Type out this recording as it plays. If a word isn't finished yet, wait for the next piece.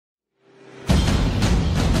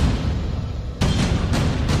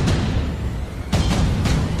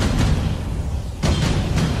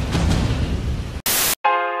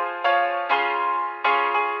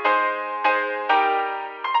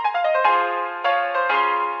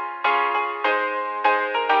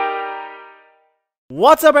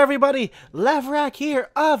What's up, everybody? Lavrak here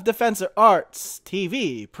of DefensorArtz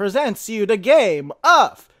TV presents you the game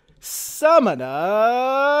of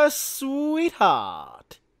Summoner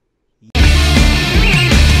Sweetheart. I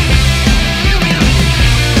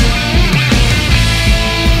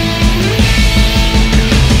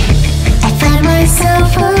find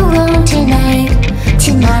myself alone tonight.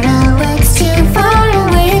 Tomorrow looks too far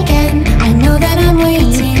away again. I know that I'm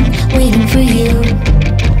waiting for you.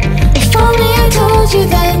 If only I told you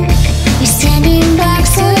then. You're standing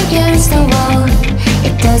backs against the wall.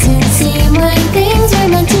 It doesn't seem like things are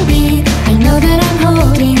meant to be. I know that I'm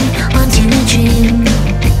holding onto a dream.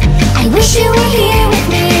 I wish you were here with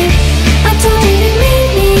me, but don't even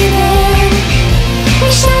meet me there.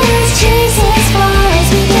 We shadows chase as far as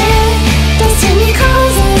we dare. Destiny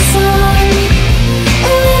calls us on.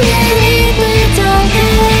 Eliminate the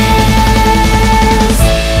darkness.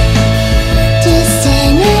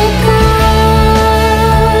 Destiny calls.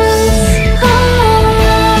 Oh,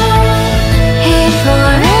 here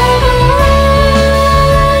forever.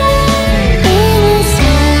 In the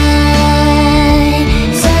sky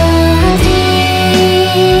so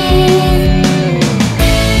deep.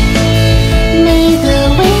 May the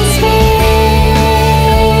winds bring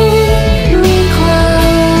me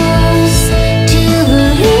close to you.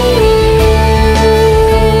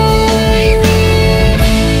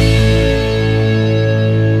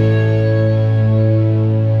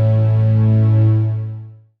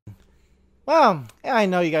 Well, I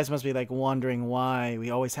know you guys must be wondering why we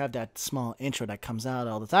always have that small intro that comes out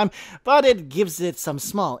all the time, but it gives it some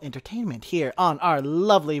small entertainment here on our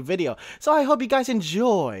lovely video. So I hope you guys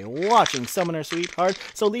enjoy watching Summoner Sweetheart.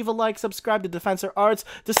 So leave a like, subscribe to DefensorArtz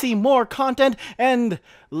to see more content, and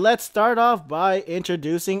let's start off by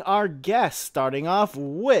introducing our guest, starting off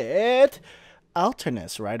with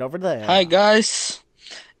Alternus right over there. Hi guys,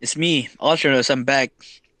 it's me, Alternus. I'm back.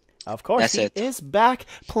 Of course, That's he it. is back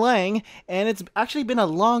playing, and it's actually been a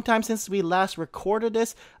long time since we last recorded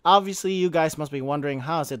this. Obviously, you guys must be wondering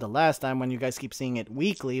how is it the last time when you guys keep seeing it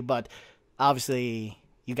weekly, but obviously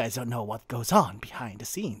you guys don't know what goes on behind the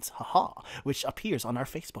scenes, haha, which appears on our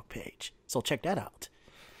Facebook page. So check that out.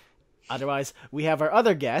 Otherwise, we have our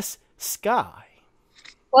other guest, Sky.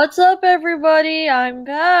 What's up, everybody? I'm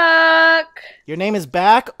back. Your name is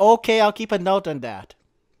back? Okay, I'll keep a note on that.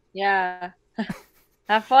 Yeah.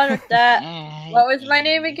 Have fun with that. What was my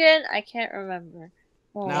name again? I can't remember.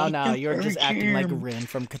 Oh. Now, you're took just our acting like germs. Rin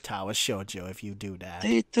from Katawa Shoujo if you do that.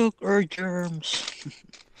 They took our germs.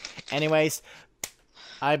 Anyways,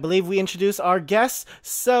 I believe we introduced our guests,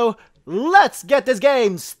 so let's get this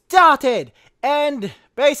game started! And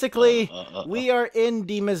basically, we are in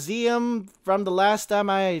the museum from the last time.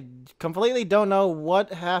 I completely don't know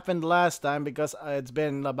what happened last time because it's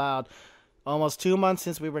been about almost 2 months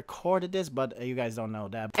since we recorded this, but you guys don't know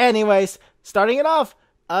that. Anyways, starting it off,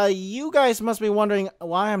 you guys must be wondering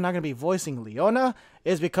why I'm not going to be voicing Leona.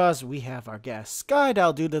 Is because we have our guest Sky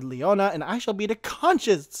that'll do the Leona, and I shall be the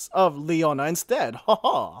conscience of Leona instead.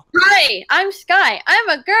 Haha. Hi, I'm Sky. I'm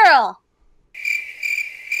a girl.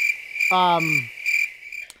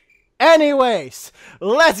 Anyways,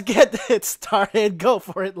 let's get it started. Go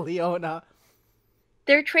for it, Leona.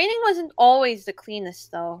 Their training wasn't always the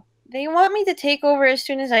cleanest, though. They want me to take over as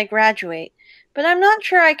soon as I graduate, but I'm not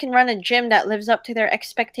sure I can run a gym that lives up to their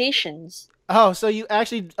expectations. Oh, so you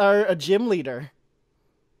actually are a gym leader.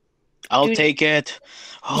 I'll Dude. take it.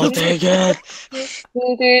 I'll take it.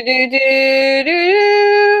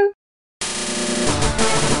 Do-do-do-do-do-do.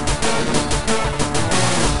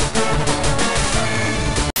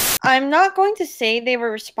 I'm not going to say they were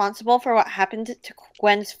responsible for what happened to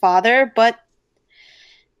Gwen's father, but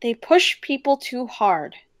they push people too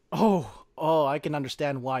hard. Oh, I can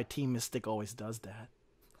understand why Team Mystic always does that.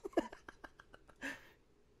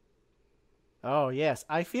 Oh, yes,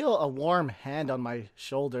 I feel a warm hand on my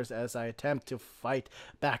shoulders as I attempt to fight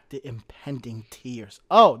back the impending tears.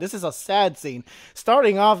 Oh, this is a sad scene.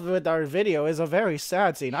 Starting off with our video is a very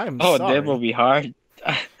sad scene. I'm Oh, sorry. that will be hard.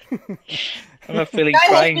 I'm not feeling Guys, I've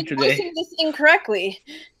crying been today. voicing this incorrectly.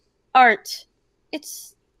 Art,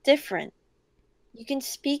 it's different. You can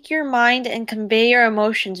speak your mind and convey your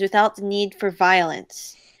emotions without the need for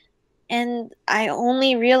violence. And I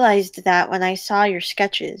only realized that when I saw your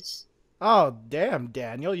sketches. Oh, damn,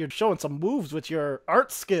 Daniel, you're showing some moves with your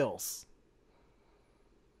art skills.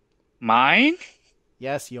 Mine?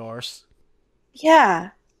 Yes, yours. Yeah.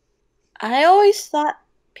 I always thought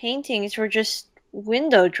paintings were just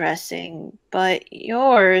window dressing, but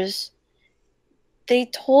yours... They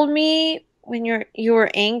told me when you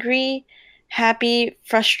were angry, happy,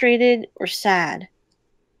 frustrated, or sad.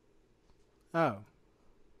 Oh.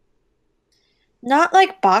 Not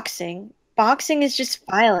like boxing. Boxing is just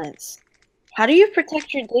violence. How do you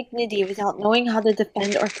protect your dignity without knowing how to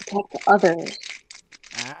defend or protect others?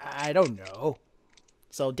 I don't know.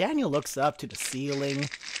 So Daniel looks up to the ceiling,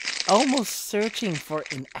 almost searching for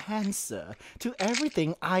an answer to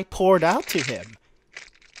everything I poured out to him.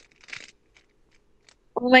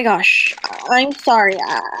 Oh my gosh. I'm sorry.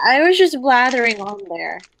 I was just blathering on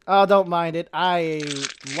there. Oh, don't mind it. I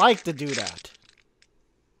like to do that.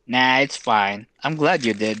 Nah, it's fine. I'm glad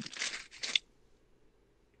you did.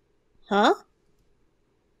 Huh?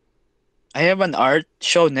 I have an art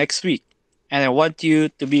show next week, and I want you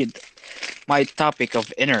to be my topic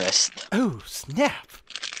of interest. Oh, snap.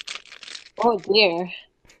 Oh dear.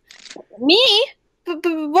 Me? But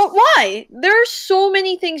why? There are so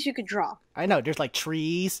many things you could draw. I know, there's like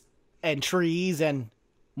trees and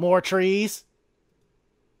more trees.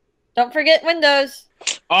 Don't forget windows.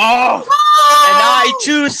 Oh! And I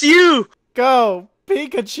choose you! Go,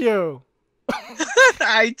 Pikachu!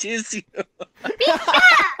 I choose you.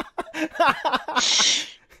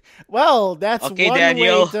 Well, that's Okay, one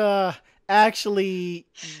Daniel. way to actually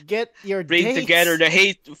get your Bring dates. together the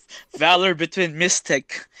hate, valor between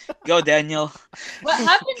Mystic. Go, Daniel. What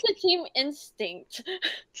happened to Team Instinct?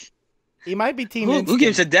 He might be Team Who Instinct.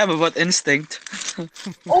 gives a damn about instinct?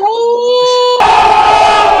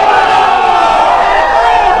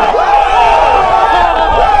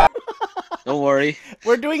 Don't worry.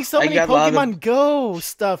 We're doing so I many got a lot of- Pokemon Go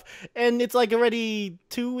stuff, and it's like already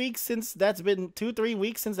 2 weeks since that's been 3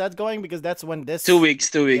 weeks since that's going, because that's when this 2 weeks,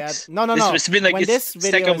 2 Yeah, weeks. no. It's been like when this this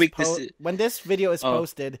video second is week. when this video is Oh.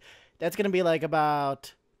 posted, that's gonna be like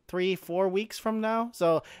about 3-4 weeks from now.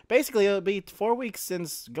 So basically, it'll be 4 weeks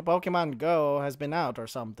since Pokemon Go has been out, or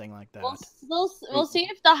something like that. We'll see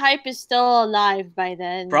if the hype is still alive by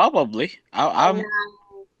then. Probably. I'm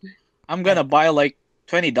gonna buy like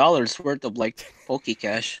 $20 worth of like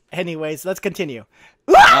Pokecash. Anyways, let's continue.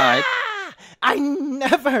 Alright. I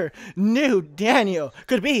never knew Daniel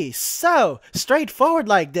could be so straightforward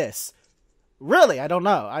like this. Really, I don't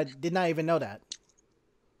know. I did not even know that.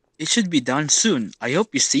 It should be done soon. I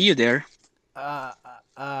hope you see you there.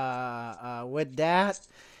 With that,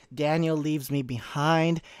 Daniel leaves me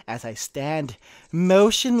behind as I stand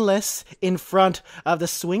motionless in front of the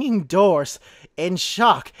swinging doors in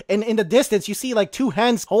shock. And in the distance, you see like 2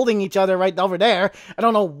 hands holding each other right over there. I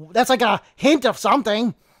don't know. That's like a hint of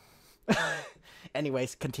something.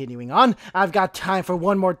 Anyways, continuing on. I've got time for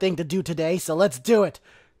one more thing to do today, so let's do it.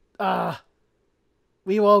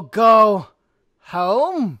 We will go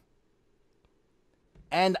home.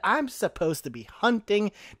 And I'm supposed to be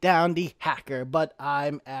hunting down the hacker, but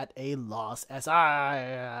I'm at a loss as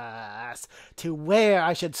to where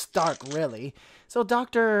I should start, really. So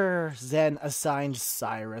Dr. Zen assigns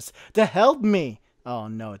Cyrus to help me. Oh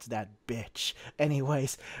no, it's that bitch.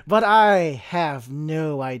 Anyways, but I have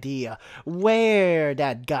no idea where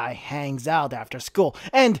that guy hangs out after school.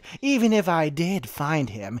 And even if I did find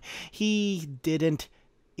him, he didn't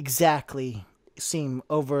exactly seem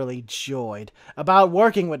overly joyed about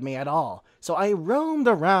working with me at all. So I roamed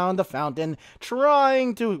around the fountain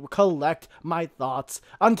trying to collect my thoughts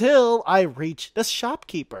until I reached the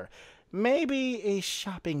shopkeeper. Maybe a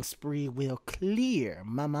shopping spree will clear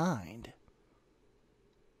my mind.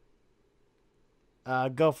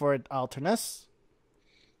 Go for it, Alternus.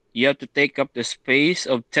 You have to take up the space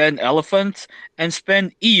of 10 elephants and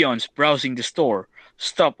spend eons browsing the store.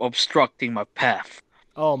 Stop obstructing my path.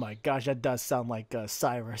 Oh my gosh, that does sound like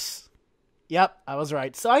Cyrus. Yep, I was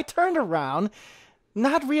right. So I turned around,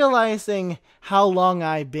 not realizing how long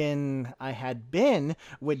I had been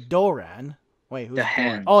with Doran. Wait, who's The Doran?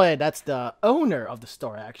 hand. Oh, yeah, that's the owner of the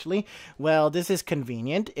store, actually. Well, this is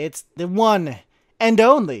convenient. It's the one and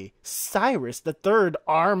only Cyrus, the third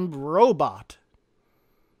armed robot.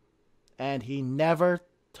 And he never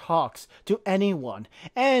talks to anyone,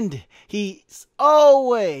 and he's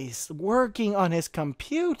always working on his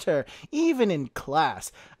computer, even in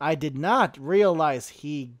class. I did not realize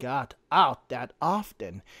he got out that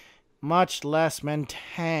often, much less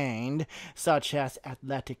maintained, such as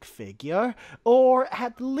athletic figure, or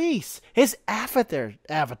at least his avatar.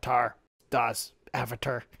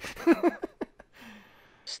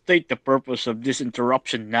 State the purpose of this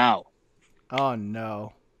interruption now. Oh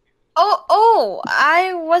no. Oh,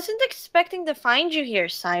 I wasn't expecting to find you here,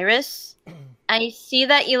 Cyrus. I see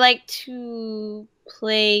that you like to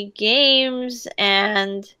play games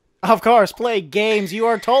and... Of course, play games. You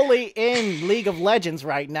are totally in League of Legends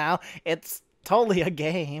right now. It's totally a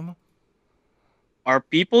game. Are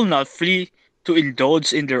people not free to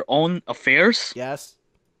indulge in their own affairs? Yes.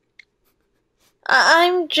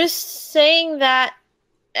 I'm just saying that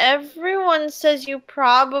everyone says you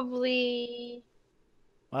probably...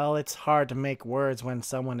 Well, it's hard to make words when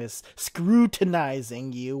someone is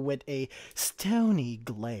scrutinizing you with a stony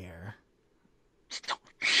glare.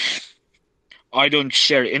 I don't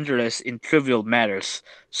share interest in trivial matters,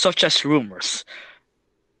 such as rumors.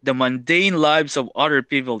 The mundane lives of other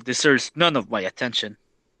people deserves none of my attention.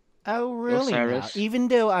 Oh, really now? Cyrus. Even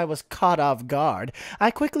though I was caught off guard, I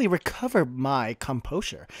quickly recovered my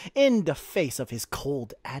composure in the face of his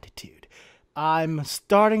cold attitude. I'm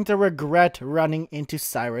starting to regret running into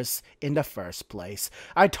Cyrus in the first place.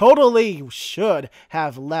 I totally should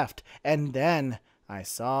have left, and then I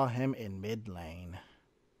saw him in mid-lane.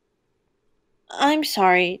 I'm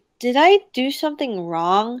sorry. Did I do something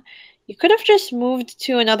wrong? You could have just moved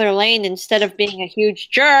to another lane instead of being a huge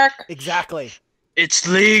jerk. Exactly. It's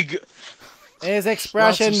League! His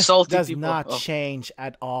expression salty does people. not Oh. change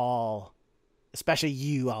at all. Especially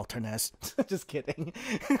you, Alternus. Just kidding.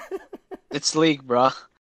 It's League, bruh.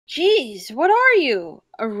 Jeez, what are you?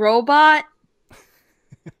 A robot?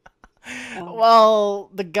 Oh. Well,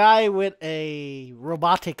 the guy with a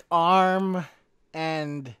robotic arm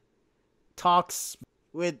and talks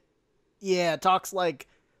like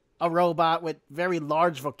a robot with very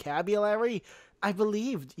large vocabulary. I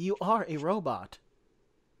believed you are a robot.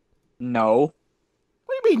 No.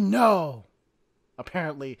 What do you mean, no?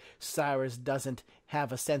 Apparently, Cyrus doesn't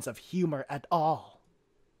have a sense of humor at all.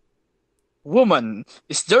 Woman,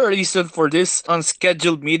 is there a reason for this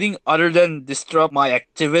unscheduled meeting other than disrupt my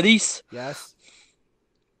activities? Yes?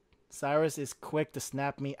 Cyrus is quick to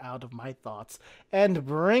snap me out of my thoughts and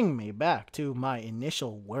bring me back to my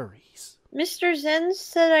initial worries. Mr. Zen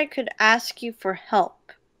said I could ask you for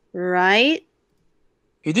help, right?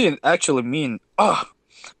 He didn't actually mean,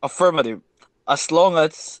 affirmative, as long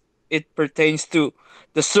as it pertains to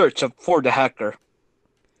the search for the hacker.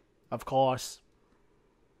 Of course.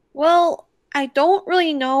 Well, I don't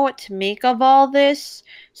really know what to make of all this,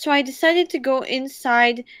 so I decided to go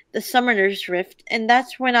inside the Summoner's Rift, and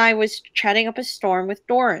that's when I was chatting up a storm with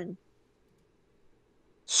Doran.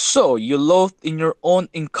 So you loathe in your own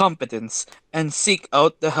incompetence and seek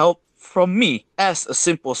out the help from me as a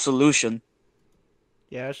simple solution.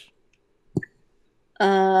 Yes?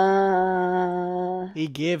 Uh... He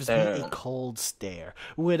gives me a cold stare,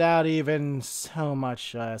 without even so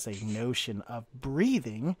much as a notion of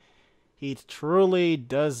breathing. He truly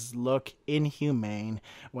does look inhumane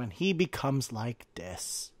when he becomes like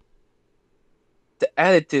this. The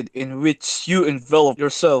attitude in which you envelop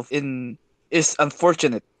yourself in is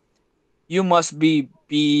unfortunate. You must be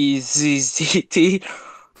BZZT,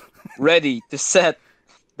 ready to set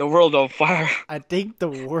the world on fire. I think the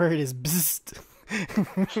word is bzzt.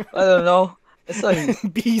 I don't know. It's like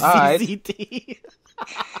BZZT.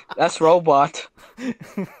 that's robot.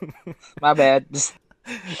 My bad.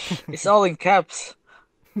 It's all in caps.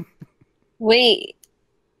 Wait,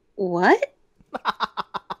 what?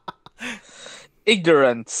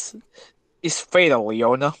 Ignorance is fatal,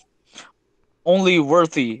 Leona. Only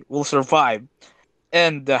worthy will survive,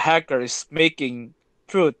 and the hacker is making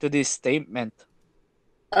truth to this statement.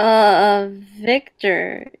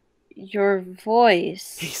 Victor, your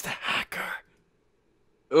voice. He's the hacker.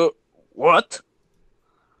 What?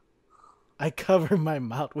 I cover my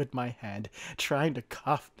mouth with my hand, trying to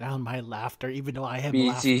cough down my laughter, even though I have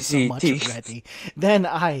laughed so much BZZT. already. Then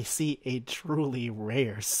I see a truly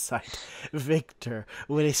rare sight. Victor,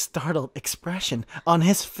 with a startled expression on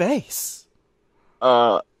his face.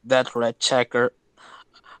 That red checker.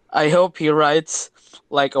 I hope he writes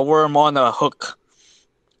like a worm on a hook.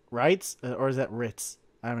 Rights? Or is that Ritz?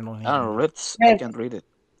 I don't know. I don't know, Ritz. I can't read it.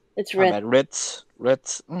 It's My red. bad. Ritz.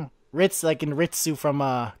 Ritz, like in Ritsu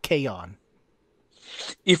from K-On!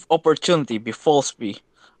 If opportunity befalls me,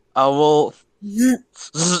 I will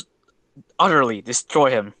utterly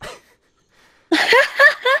destroy him.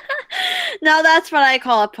 Now that's what I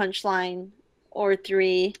call a punchline. Or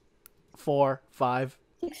 3, 4, 5.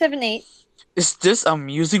 6, 7, 8. Is this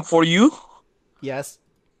amusing for you? Yes.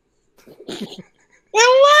 It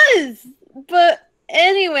was! But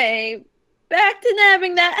anyway, back to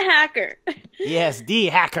nabbing that hacker. Yes, the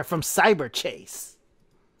hacker from Cyber Chase.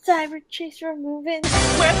 Cyber Chase removing.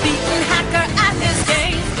 We're beating hacker at his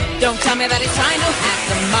game. Don't tell me that he's trying to hack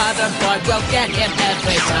the motherboard. We'll get him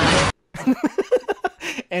every time.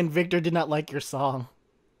 And Victor did not like your song.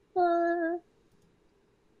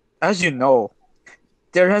 As you know,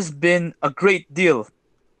 there has been a great deal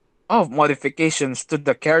of modifications to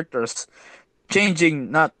the characters,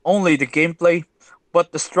 changing not only the gameplay,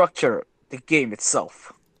 but the structure of the game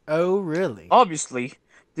itself. Oh, really? Obviously,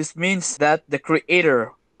 this means that the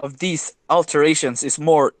creator of these alterations is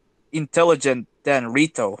more intelligent than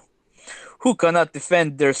Rito, who cannot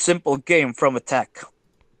defend their simple game from attack.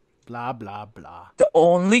 Blah, blah, blah. The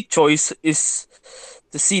only choice is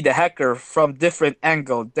to see the hacker from different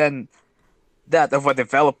angle than that of a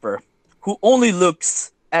developer, who only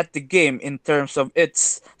looks at the game in terms of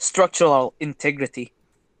its structural integrity.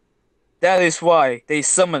 That is why they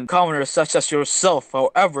summon commoners such as yourself.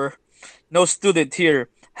 However, no student here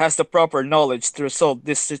has the proper knowledge to resolve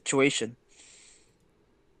this situation.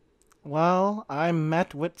 Well, I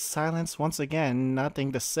met with silence once again.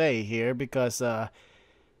 Nothing to say here because I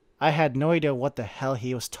had no idea what the hell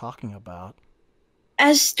he was talking about.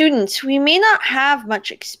 As students, we may not have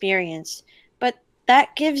much experience, but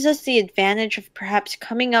that gives us the advantage of perhaps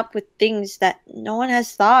coming up with things that no one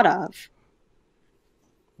has thought of.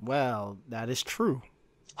 Well, that is true.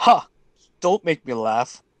 Ha! Don't make me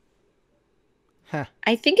laugh. Heh.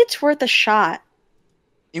 I think it's worth a shot.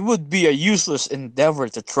 It would be a useless endeavor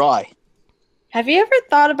to try. Have you ever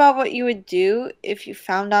thought about what you would do if you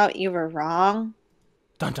found out you were wrong?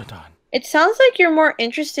 Dun dun dun. It sounds like you're more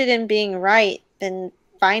interested in being right than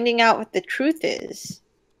finding out what the truth is.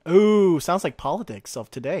 Ooh, sounds like politics of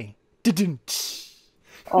today. Dun-dun.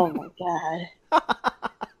 Oh my god.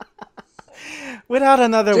 Without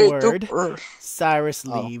another They word, don't- Cyrus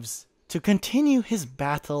leaves to continue his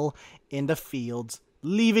battle in the fields,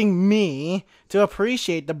 leaving me to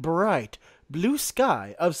appreciate the bright blue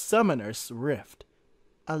sky of Summoner's Rift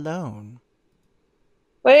alone.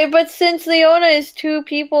 Wait, but since Leona is two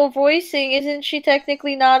people voicing, isn't she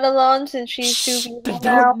technically not alone since she's two people They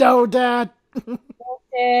now? don't know that.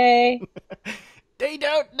 Okay. They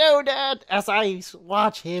don't know that. As I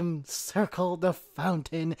watch him circle the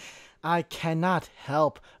fountain, I cannot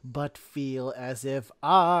help but feel as if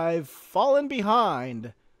I've fallen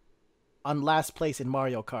behind on last place in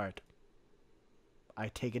Mario Kart. I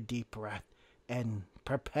take a deep breath and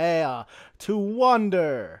prepare to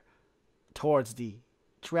wander towards the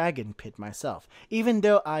dragon pit myself. Even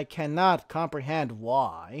though I cannot comprehend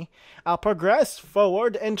why, I'll progress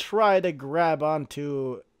forward and try to grab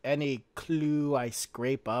onto any clue I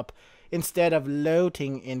scrape up instead of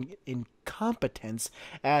loating in incompetence,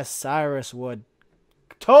 as Cyrus would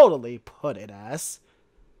totally put it as.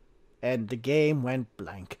 And the game went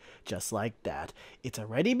blank, just like that. It's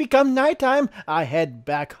already become nighttime. I head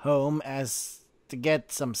back home as to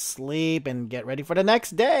get some sleep and get ready for the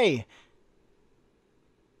next day.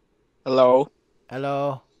 Hello,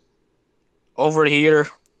 Hello? over here.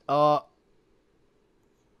 Uh,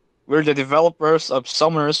 We're the developers of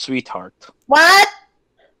Summoner's Sweetheart. What?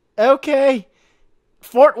 okay.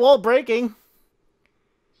 Fort wall breaking.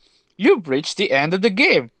 You've reached the end of the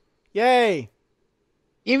game. Yay.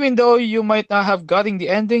 Even though you might not have gotten the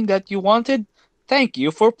ending that you wanted, thank you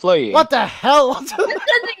for playing. What the hell? This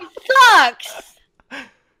ending sucks!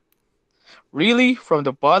 Really, from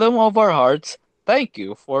the bottom of our hearts, thank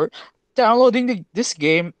you for downloading this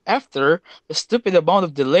game after a stupid amount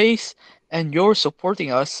of delays, and you're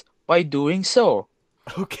supporting us by doing so.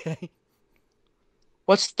 Okay.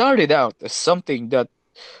 What started out as something that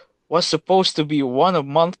was supposed to be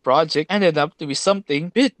one-a-month project ended up to be something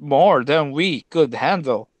bit more than we could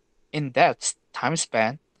handle in that time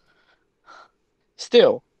span.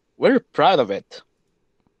 Still, we're proud of it.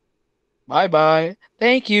 Bye-bye,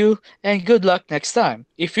 thank you, and good luck next time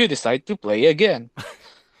if you decide to play again.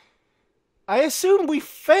 I assume we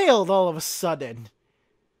failed all of a sudden.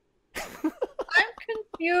 I'm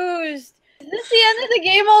confused. Is this the end of the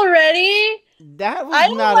game already? That was I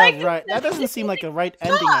don't not like a right. That doesn't seem like a right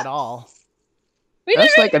ending at all. We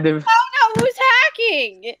That's never like a even found out who's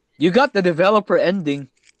hacking! You got the developer ending.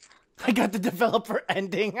 I got the developer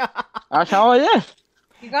ending. That's how it is.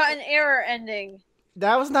 You got an error ending.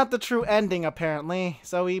 That was not the true ending, apparently.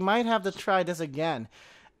 So we might have to try this again.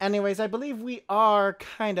 Anyways, I believe we are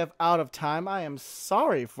kind of out of time. I am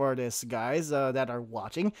sorry for this, guys, that are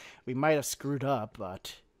watching. We might have screwed up,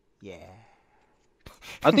 but yeah.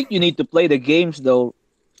 I think you need to play the games though,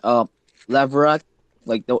 Laverat,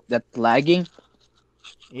 like that lagging.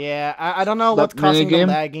 Yeah, I don't know That what's causing the minigame?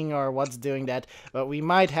 lagging or what's doing that, but we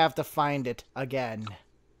might have to find it again.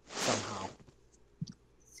 Somehow.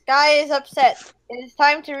 Sky is upset. It is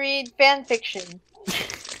time to read fan fiction.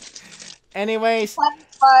 Anyways,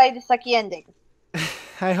 By the sucky ending.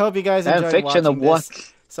 I hope you guys Fan enjoyed fiction watching of what?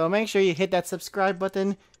 this. So make sure you hit that subscribe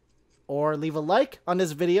button or leave a like on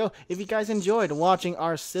this video if you guys enjoyed watching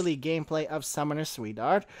our silly gameplay of Summoner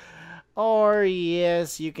Sweetheart. Or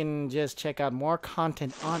yes, you can just check out more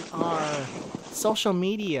content on our social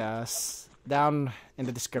medias down in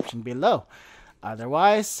the description below.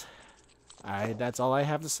 Otherwise, that's all I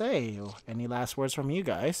have to say. Any last words from you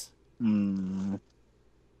guys? Hmm.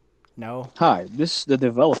 No. Hi, this is the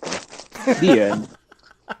developer. The end.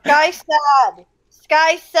 Sky sad.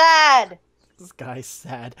 Sky sad. This guy's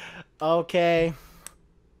sad. Okay.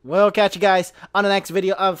 We'll catch you guys on the next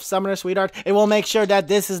video of Summoner Sweetheart, and we'll make sure that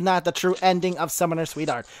this is not the true ending of Summoner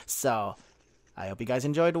Sweetheart. So, I hope you guys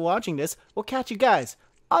enjoyed watching this. We'll catch you guys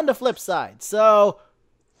on the flip side. So,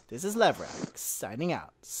 this is Levrak signing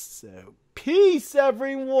out. So, peace,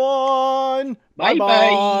 everyone.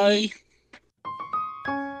 Bye-bye.